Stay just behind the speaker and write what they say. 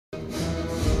Just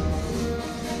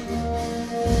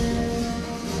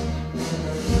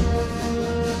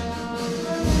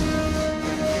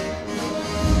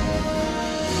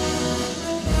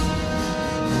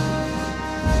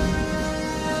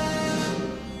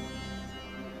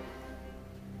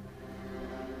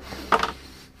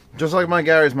like my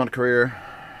Garry's Mod career,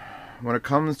 when it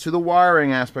comes to the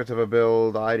wiring aspect of a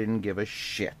build, I didn't give a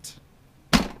shit.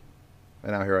 And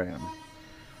now here I am.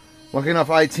 Lucky enough,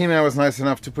 IT-Man was nice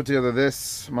enough to put together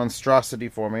this monstrosity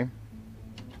for me.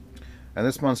 And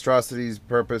this monstrosity's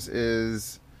purpose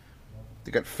is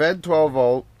to get fed 12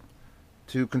 volt,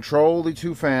 to control the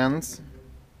two fans,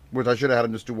 which I should have had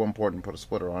him just do one port and put a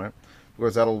splitter on it,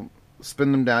 because that'll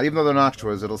spin them down. Even though they're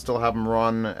noctuas, it'll still have them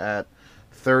run at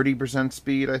 30%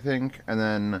 speed, I think, and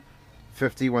then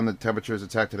 50 when the temperature is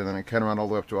detected, and then it can run all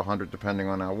the way up to 100 depending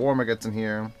on how warm it gets in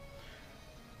here,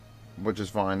 which is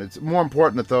fine. It's more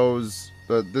important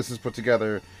that this is put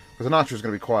together, because the noctua is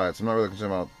going to be quiet, so I'm not really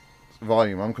concerned about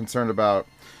volume. I'm concerned about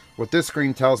what this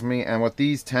screen tells me and what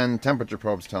these 10 temperature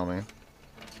probes tell me.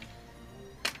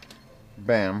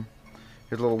 Bam.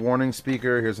 Here's a little warning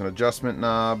speaker. Here's an adjustment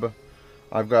knob.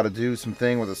 I've got to do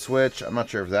something with a switch. I'm not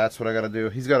sure if that's what I got to do.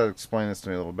 He's got to explain this to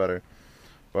me a little better.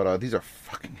 But these are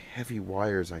fucking heavy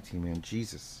wires, IT-Man.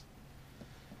 Jesus.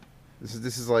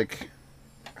 This is like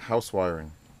house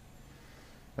wiring.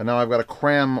 And now I've got to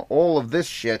cram all of this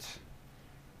shit,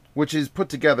 which is put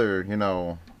together, you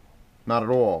know, not at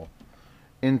all,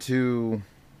 into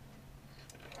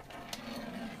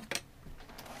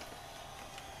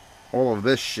all of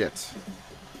this shit,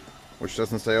 which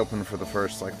doesn't stay open for the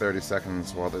first like 30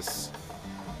 seconds while this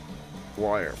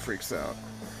wire freaks out.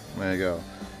 There you go.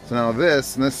 So now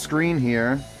this screen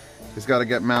here has got to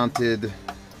get mounted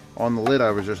on the lid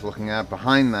I was just looking at,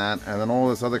 behind that, and then all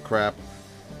this other crap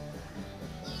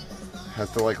has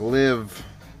to like live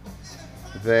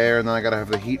there, and then I gotta have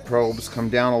the heat probes come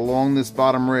down along this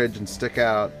bottom ridge and stick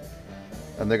out,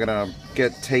 and they're gonna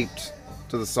get taped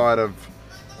to the side of...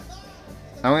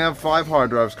 I only have 5 hard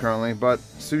drives currently, but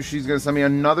Sushi's gonna send me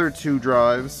another 2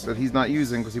 drives that he's not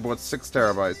using because he bought 6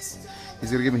 terabytes.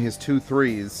 He's gonna give me his 2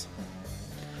 3s.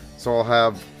 So I'll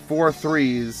have 4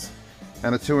 3s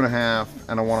and a 2.5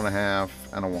 and a 1.5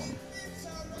 and a 1.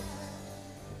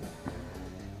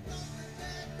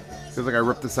 Feels like I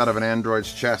ripped this out of an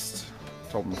android's chest.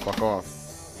 Told him to fuck off.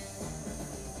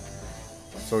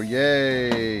 So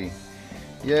yay!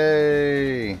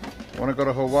 Yay! I want to go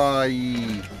to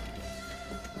Hawaii.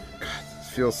 God, this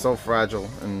feels so fragile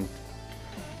and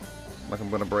like I'm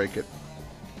gonna break it.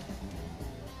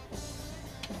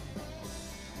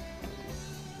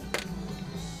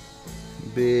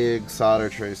 Big solder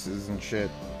traces and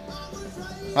shit.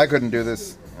 I couldn't do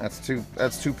this. That's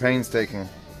too painstaking.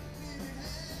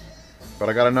 But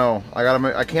I gotta know.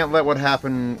 I can't let what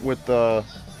happened with the...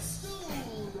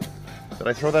 Did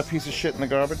I throw that piece of shit in the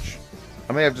garbage?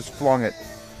 I may have just flung it.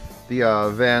 The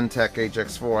Vantech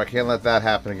HX4. I can't let that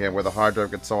happen again, where the hard drive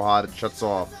gets so hot it shuts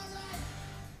off.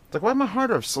 It's like, why is my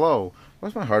hard drive slow? Why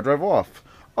is my hard drive off?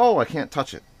 Oh, I can't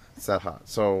touch it. It's that hot.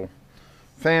 So,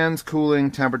 fans,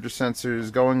 cooling, temperature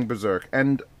sensors, going berserk.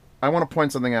 And I want to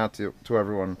point something out to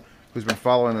everyone who's been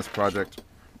following this project.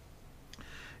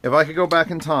 If I could go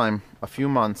back in time a few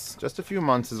months, just a few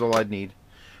months is all I'd need,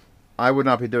 I would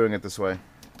not be doing it this way.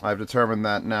 I've determined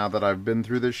that now that I've been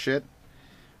through this shit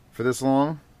for this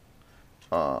long.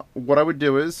 What I would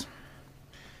do is,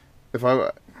 this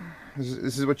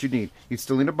is what you need. You'd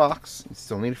still need a box, you'd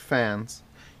still need fans,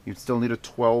 you'd still need a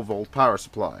 12 volt power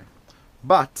supply.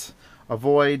 But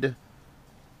avoid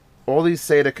all these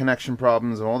SATA connection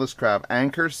problems and all this crap.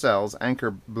 Anchor sells.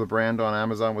 Anchor, the brand on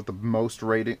Amazon with the most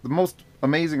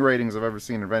amazing ratings I've ever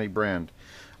seen of any brand.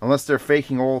 Unless they're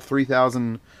faking all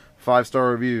 3,000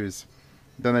 5-star reviews,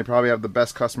 then they probably have the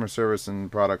best customer service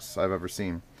and products I've ever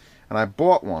seen. And I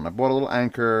bought one. I bought a little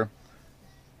Anchor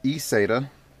eSATA,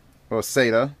 or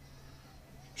SATA,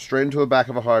 straight into the back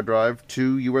of a hard drive,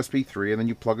 to USB 3, and then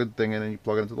you plug a thing in and you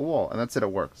plug it into the wall, and that's it.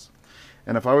 It works.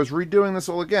 And if I was redoing this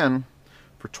all again,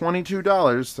 for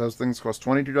 $22, those things cost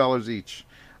 $22 each,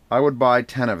 I would buy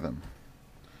 10 of them.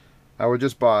 I would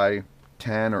just buy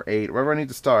 10 or 8, wherever I need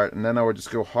to start, and then I would just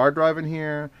go hard drive in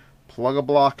here, plug a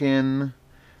block in,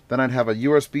 then I'd have a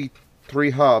USB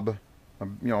 3 hub, a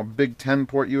big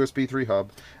 10-port USB 3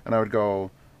 hub, and I would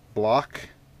go block,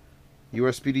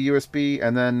 USB to USB,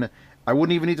 and then I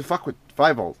wouldn't even need to fuck with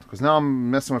 5 volt, because now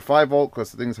I'm messing with 5 volt, because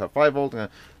the things have 5 volt,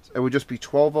 and it would just be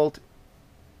 12 volt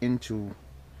into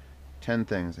 10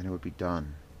 things, and it would be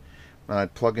done. And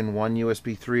I'd plug in one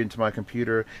USB 3 into my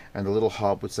computer, and the little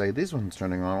hub would say, "This one's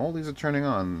turning on, all these are turning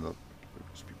on." It would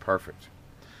just be perfect.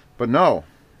 But no,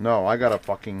 No, I gotta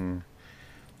fucking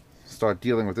start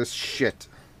dealing with this shit.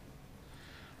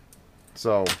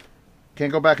 So,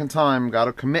 can't go back in time.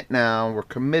 Gotta commit now. We're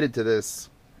committed to this.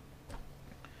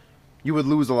 You would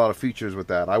lose a lot of features with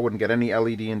that. I wouldn't get any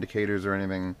LED indicators or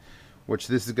anything, which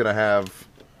this is gonna have.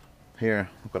 Here,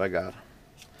 look what I got.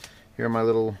 Here are my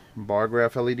little bar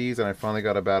graph LEDs, and I finally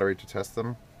got a battery to test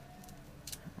them.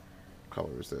 What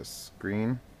color is this?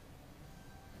 Green.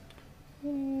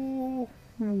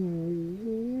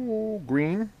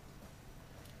 Green.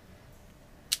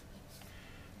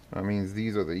 That means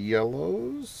these are the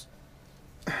yellows.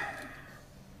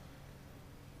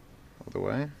 Other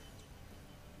way.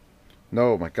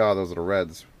 No, my god, those are the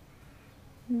reds.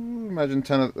 Imagine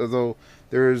 10 of though.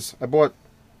 There's, I bought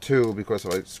 2 because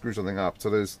I screwed something up. So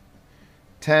there's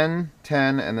 10,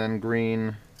 10, and then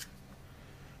green.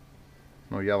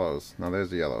 No yellows. No,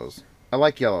 there's the yellows. I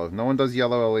like yellow. No one does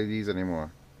yellow LEDs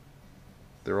anymore.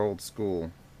 They're old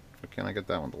school. Why can't I get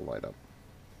that one to light up?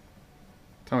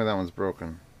 Tell me that one's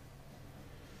broken.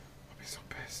 I'll be so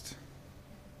pissed.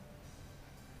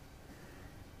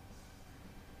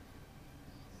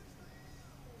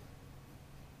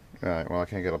 Alright, well I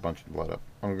can't get a bunch to light up.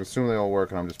 I'm going to assume they all work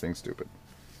and I'm just being stupid.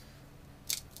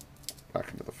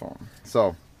 Back into the phone.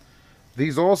 So,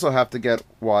 these also have to get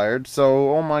wired.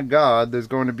 So, oh my god, there's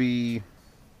going to be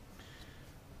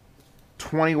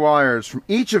 20 wires from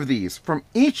each of these. From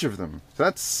each of them. So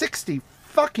that's 60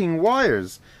 fucking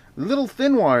wires. Little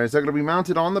thin wires that are going to be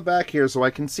mounted on the back here so I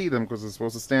can see them because it's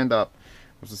supposed to stand up.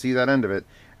 I'm supposed to see that end of it.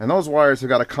 And those wires have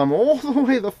got to come all the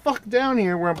way the fuck down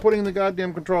here where I'm putting the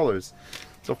goddamn controllers.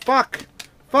 So fuck.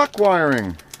 Fuck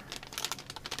wiring.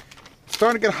 It's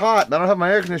starting to get hot and I don't have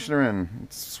my air conditioner in.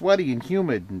 It's sweaty and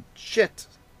humid and shit.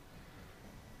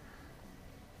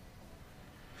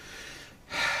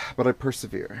 But I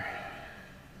persevere.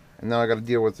 And now I got to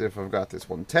deal with if I've got this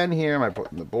 110 here. Am I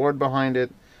putting the board behind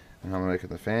it? And I'm making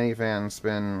the fanny fan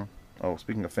spin. Oh,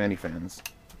 speaking of fanny fans.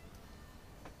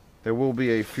 There will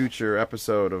be a future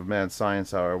episode of Mad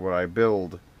Science Hour where I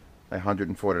build a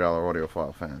 $140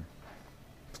 audiophile fan.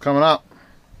 It's coming up.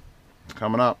 It's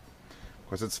coming up.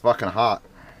 Because it's fucking hot.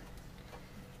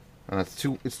 And it's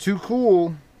too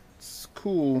cool. It's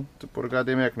cool to put a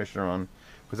goddamn air conditioner on.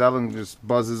 Because that one just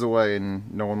buzzes away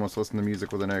and no one wants to listen to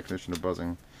music with an air conditioner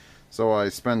buzzing. So I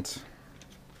spent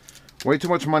way too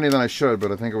much money than I should, but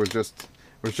I think it was just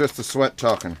the sweat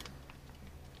talking.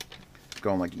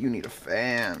 Going like, you need a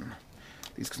fan.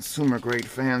 These consumer grade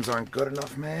fans aren't good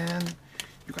enough, man.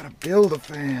 You gotta build a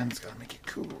fan. It's gotta make it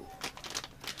cool.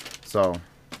 So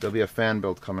there'll be a fan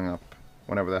build coming up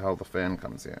whenever the hell the fan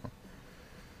comes here.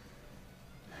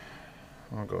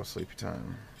 I'll go sleepy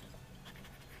time.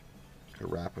 To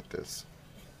wrap with this.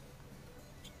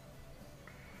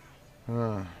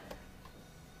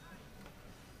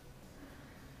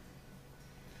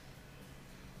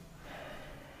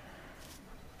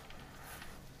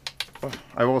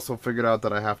 I've also figured out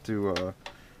that I have to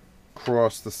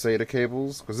cross the SATA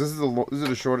cables because these are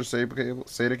the shorter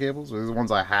SATA cables. These are the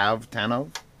ones I have 10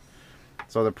 of,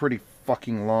 so they're pretty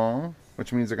fucking long.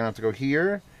 Which means they're gonna have to go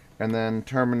here and then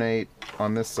terminate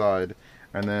on this side,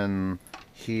 and then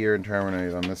here and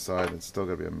terminate on this side. It's still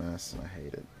gonna be a mess, and I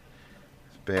hate it.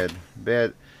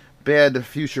 It's bad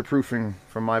future proofing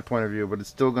from my point of view, but it's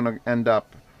still gonna end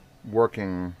up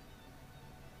working.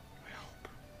 I hope.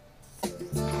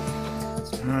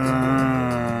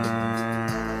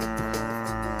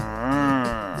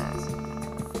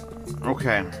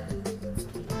 Okay.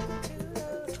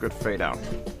 It's good fade out.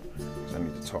 I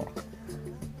need to talk.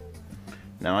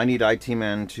 Now I need IT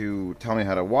Man to tell me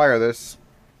how to wire this.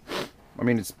 I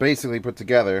mean, it's basically put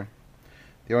together.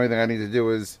 The only thing I need to do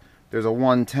is there's a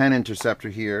 110 interceptor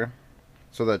here,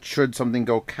 so that should something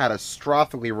go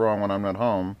catastrophically wrong when I'm not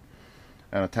home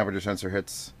and a temperature sensor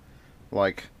hits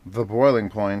like the boiling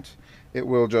point, it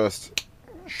will just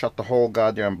shut the whole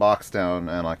goddamn box down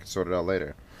and I can sort it out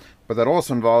later. But that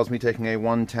also involves me taking a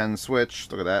 110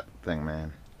 switch. Look at that thing,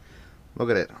 man. Look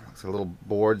at it. It's like little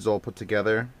boards all put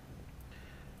together.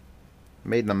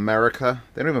 Made in America.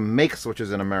 They don't even make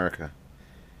switches in America.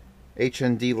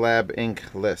 HND Lab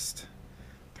Inc. list.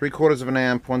 3/4 of an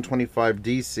amp, 125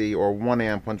 DC, or 1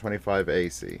 amp, 125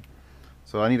 AC.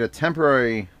 So I need a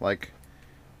temporary, like,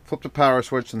 flip the power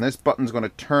switch, and this button's going to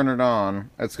turn it on.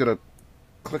 It's going to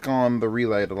click on the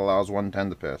relay that allows 110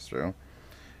 to pass through.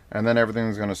 And then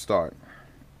everything's going to start.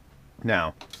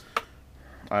 Now,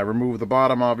 I remove the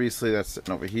bottom, obviously. That's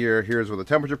sitting over here. Here's where the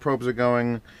temperature probes are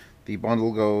going. The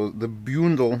bundle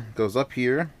goes up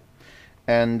here.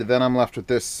 And then I'm left with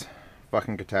this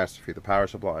fucking catastrophe. The power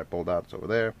supply I pulled out. It's over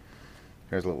there.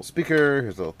 Here's a little speaker.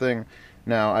 Here's a little thing.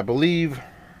 Now, I believe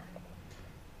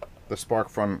the spark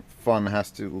fun has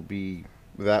to be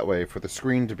that way for the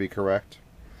screen to be correct.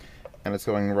 And it's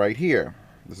going right here.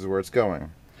 This is where it's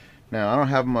going. Now, I don't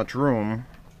have much room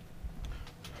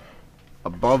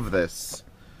above this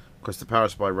because the power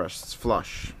supply rests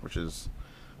flush, which is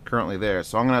currently there.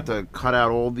 So I'm going to have to cut out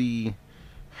all the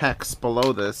hex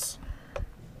below this.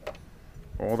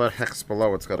 All that hex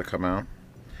below it's got to come out.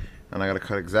 And I got to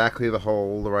cut exactly the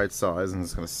hole the right size, and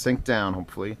it's going to sink down,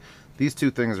 hopefully. These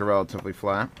two things are relatively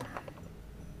flat.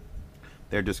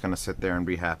 They're just going to sit there and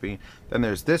be happy. Then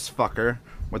there's this fucker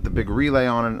with the big relay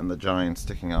on it and the giant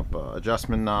sticking up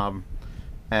adjustment knob.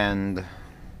 And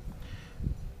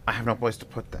I have no place to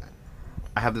put that.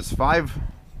 I have this 5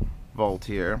 volt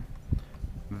here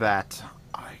that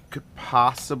I could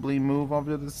possibly move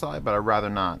over to the side, but I'd rather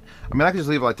not. I mean, I could just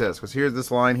leave it like this, because here's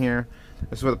this line here.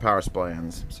 This is where the power supply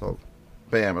ends. So,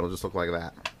 bam, it'll just look like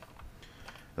that.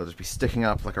 It'll just be sticking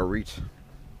up like a reach.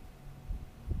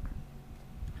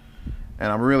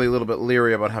 And I'm really a little bit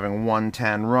leery about having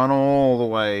 110 run all the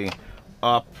way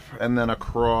up and then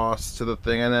across to the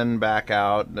thing and then back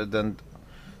out. And then,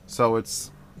 so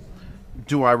it's,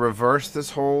 do I reverse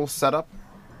this whole setup?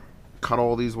 Cut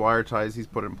all these wire ties he's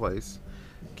put in place.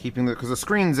 Keeping the, because the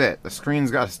screen's it. The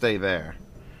screen's got to stay there.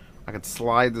 I could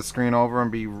slide the screen over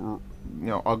and be, you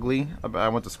know, ugly. I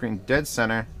want the screen dead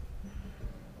center.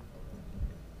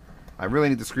 I really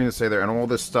need the screen to stay there and all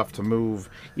this stuff to move.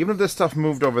 Even if this stuff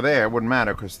moved over there, it wouldn't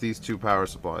matter because these two power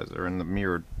supplies are in the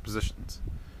mirrored positions.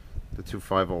 The two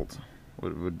 5 volts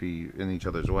would be in each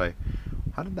other's way.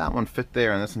 How did that one fit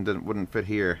there and this one wouldn't fit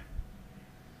here?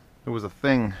 It was a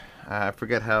thing. I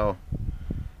forget how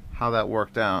that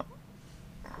worked out.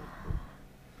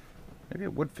 Maybe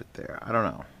it would fit there. I don't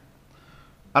know.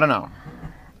 I don't know.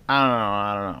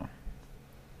 I don't know.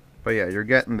 But yeah, you're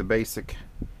getting the basic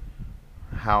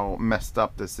how messed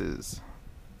up this is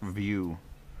view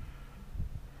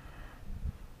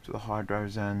to the hard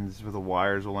drive's end. This is where the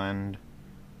wires will end.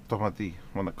 I'm talking about the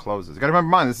one that closes. You gotta remember,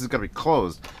 mind, this is gonna be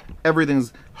closed.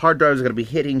 Everything's hard drives are gonna be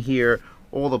hitting here.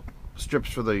 All the strips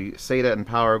for the SATA and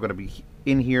power are gonna be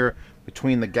in here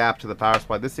between the gap to the power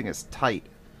supply. This thing is tight.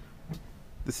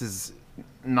 This is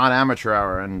not amateur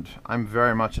hour, and I'm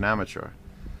very much an amateur.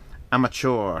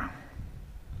 Amateur.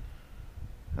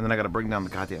 And then I gotta bring down the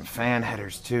goddamn fan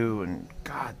headers too, and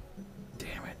god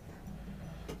damn it.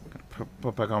 Gotta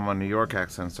put back on my New York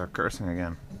accent and start cursing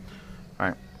again.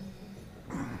 Alright.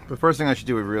 The first thing I should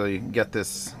do is really get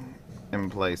this in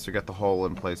place, or get the hole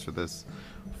in place for this.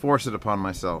 Force it upon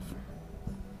myself.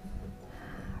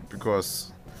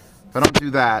 Because if I don't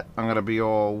do that, I'm gonna be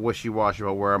all wishy-washy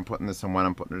about where I'm putting this and when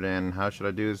I'm putting it in. How should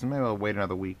I do this? Maybe I'll wait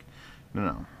another week.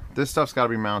 No. This stuff's gotta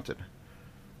be mounted.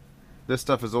 This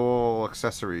stuff is all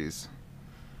accessories.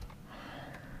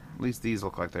 At least these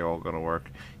look like they're all gonna work.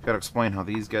 You gotta explain how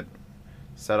these get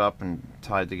set up and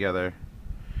tied together.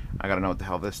 I gotta know what the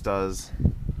hell this does.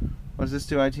 What does this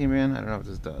do, IT man? I don't know what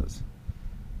this does.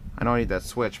 I know I need that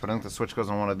switch, but I think the switch goes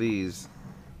on one of these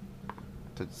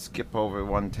to skip over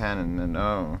 110 and then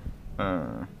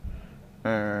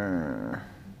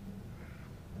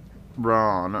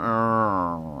run.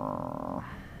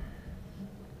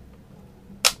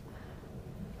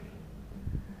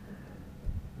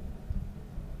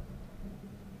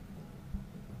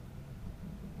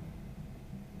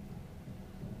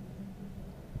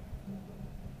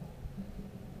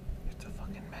 It's a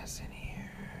fucking mess in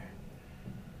here.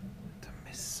 To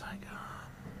Miss Saigon.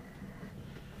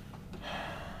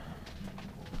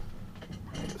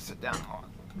 Sit down.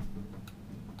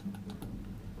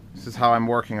 This is how I'm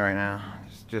working right now.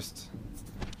 Just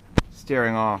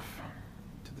staring off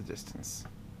to the distance.